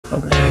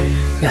Okay.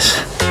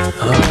 Yes.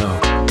 Oh no.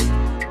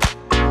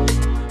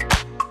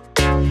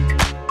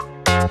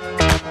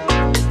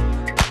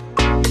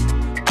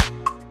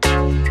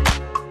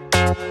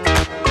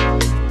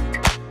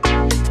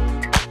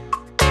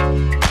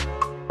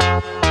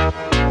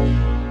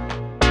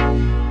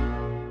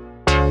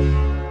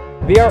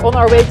 We are on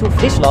our way to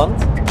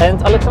Friesland,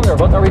 and Alexander,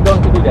 what are we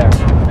going to do there?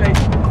 Hey,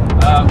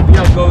 we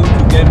are going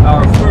to get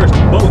our first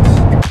boat.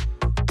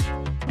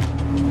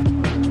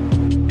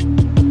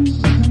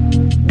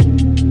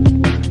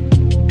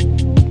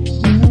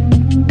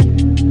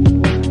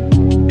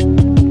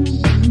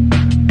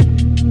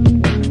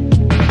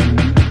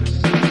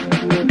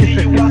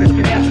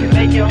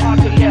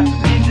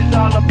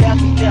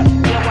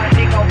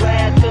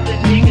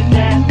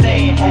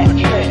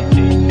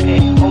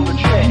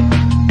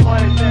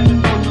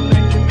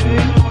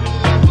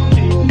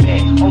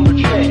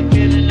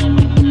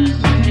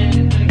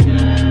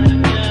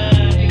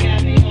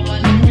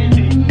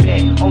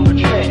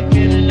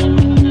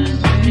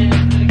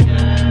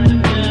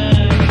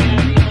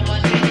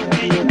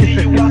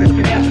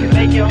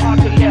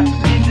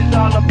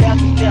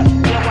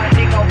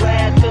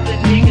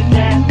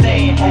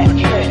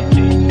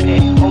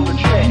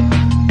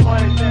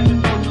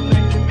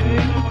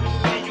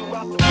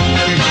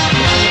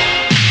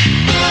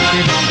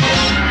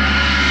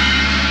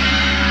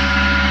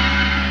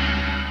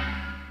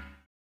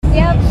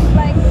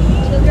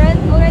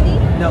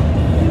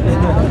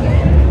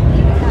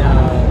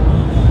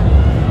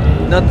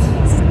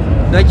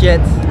 Not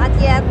yet.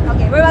 Not yet.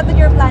 Okay, what about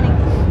your planning?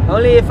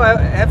 Only if I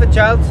have a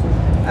child,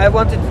 I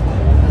want it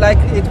like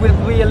it will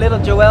be a little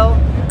Joel,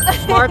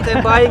 smart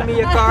and buying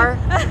me a car.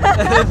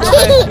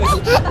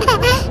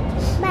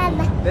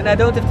 Then I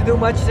don't have to do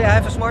much. Say I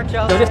have a smart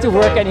child. Don't have to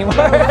work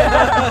anymore.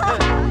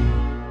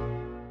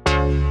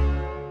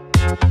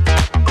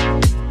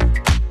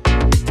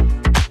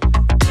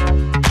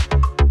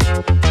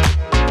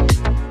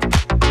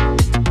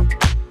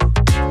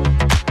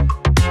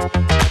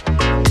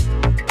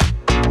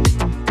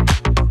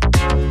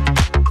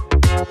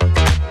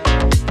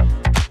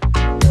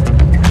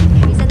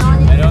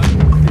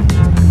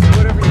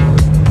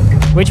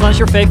 Which one's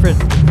your favorite?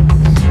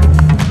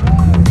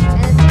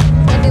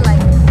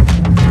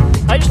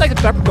 I just like the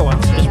peppercorn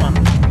one. This one.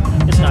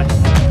 It's nice.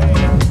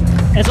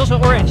 And it's also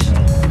orange.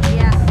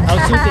 Yeah. How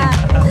soothing.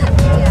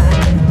 Yeah.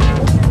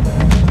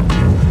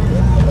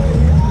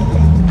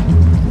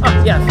 Oh,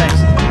 yeah,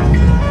 thanks.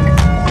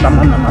 Nom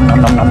nom nom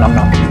nom nom nom nom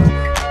nom.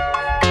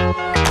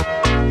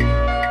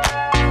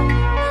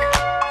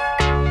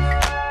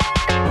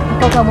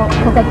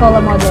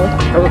 Coca-Cola model.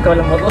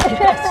 Coca-Cola model.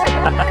 Yes.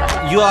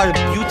 You are a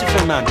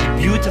beautiful man,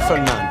 beautiful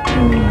man.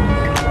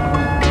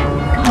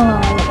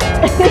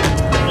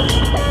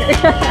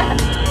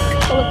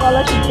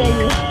 Coca-Cola should pay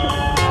you.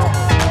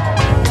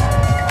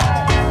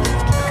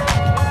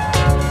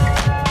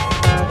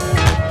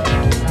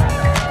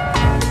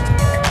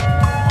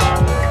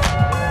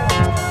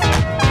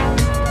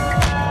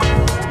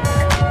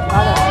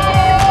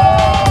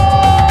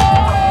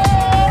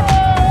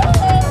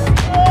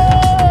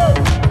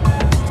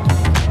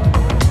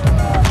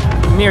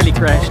 Nearly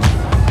crashed.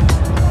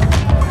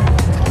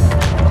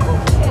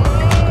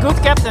 Good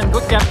captain,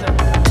 good captain.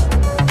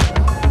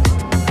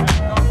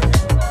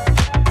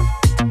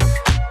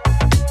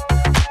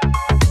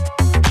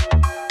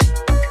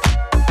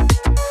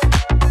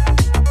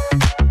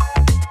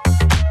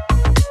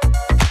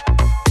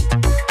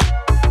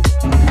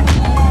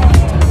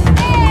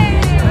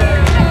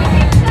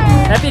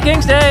 Happy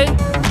Kingsday!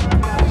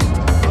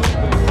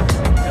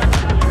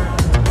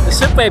 The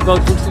subway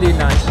boat looks really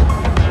nice.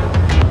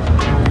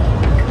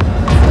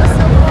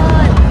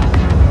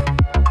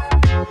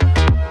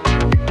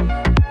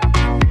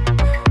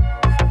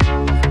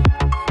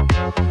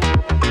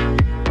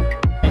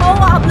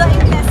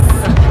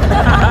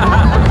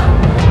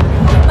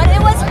 But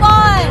it was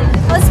fun.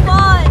 It was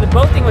fun. The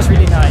boating was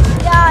really nice.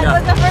 Yeah, it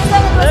was the first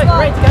time it was fun.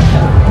 Great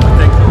captain.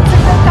 Thank you. It's a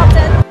good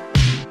captain.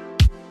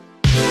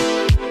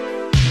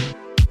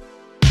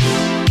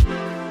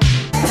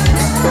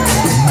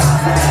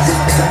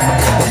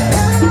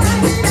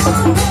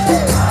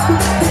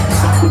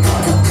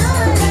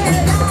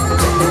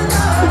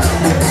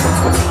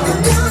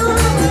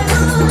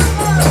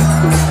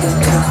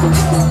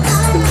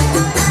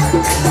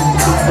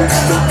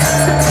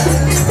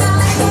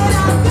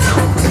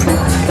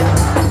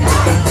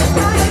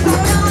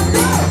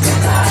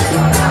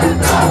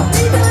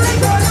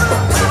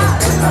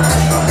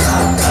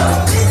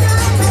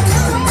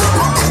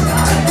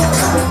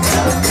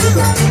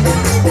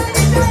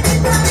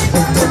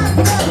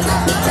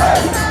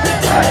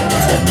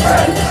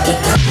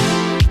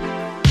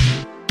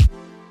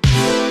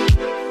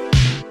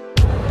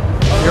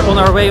 We're on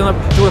our way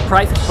to a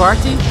private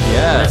party.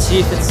 Yeah. Let's see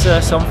if it's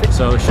something.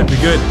 So it should be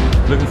good.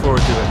 Looking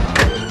forward to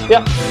it.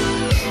 Ja.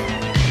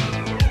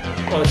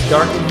 Oh, it's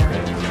dark in here.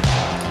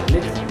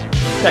 Licht.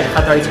 Kijk,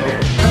 gaat daar iets open.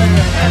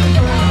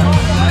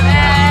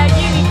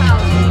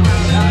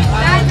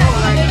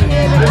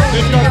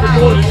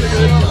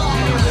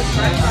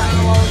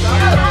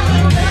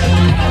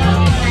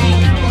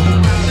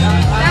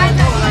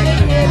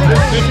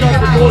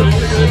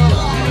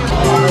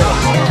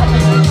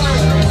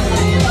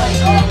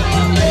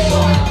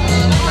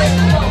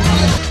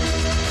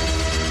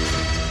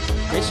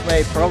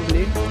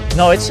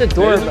 No, it's a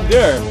door. Look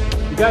there.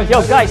 You guys,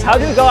 Yo, guys, how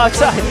do you go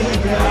outside?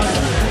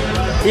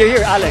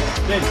 Here, Alex.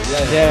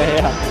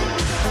 Yeah.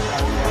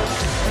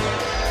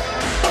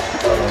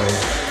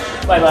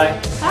 Bye bye.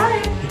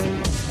 Hi.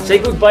 Say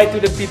goodbye to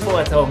the people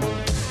at home.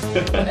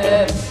 What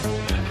are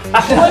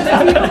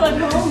people at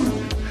home?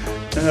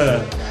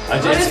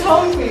 What is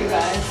home for you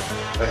guys?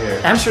 Right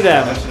here.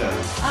 Amsterdam.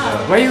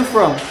 Ah, Where are you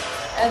from?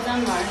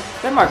 Denmark.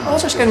 Denmark.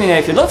 Also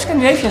Scandinavian. A lot of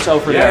Scandinavians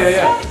over there.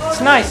 Yeah.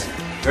 It's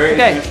nice. Very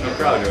Okay. international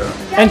crowd,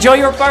 yeah. Enjoy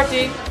your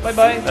party. Bye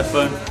bye. That's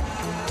fun.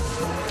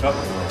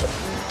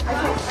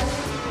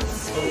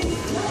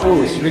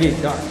 Oh, it's really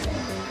dark.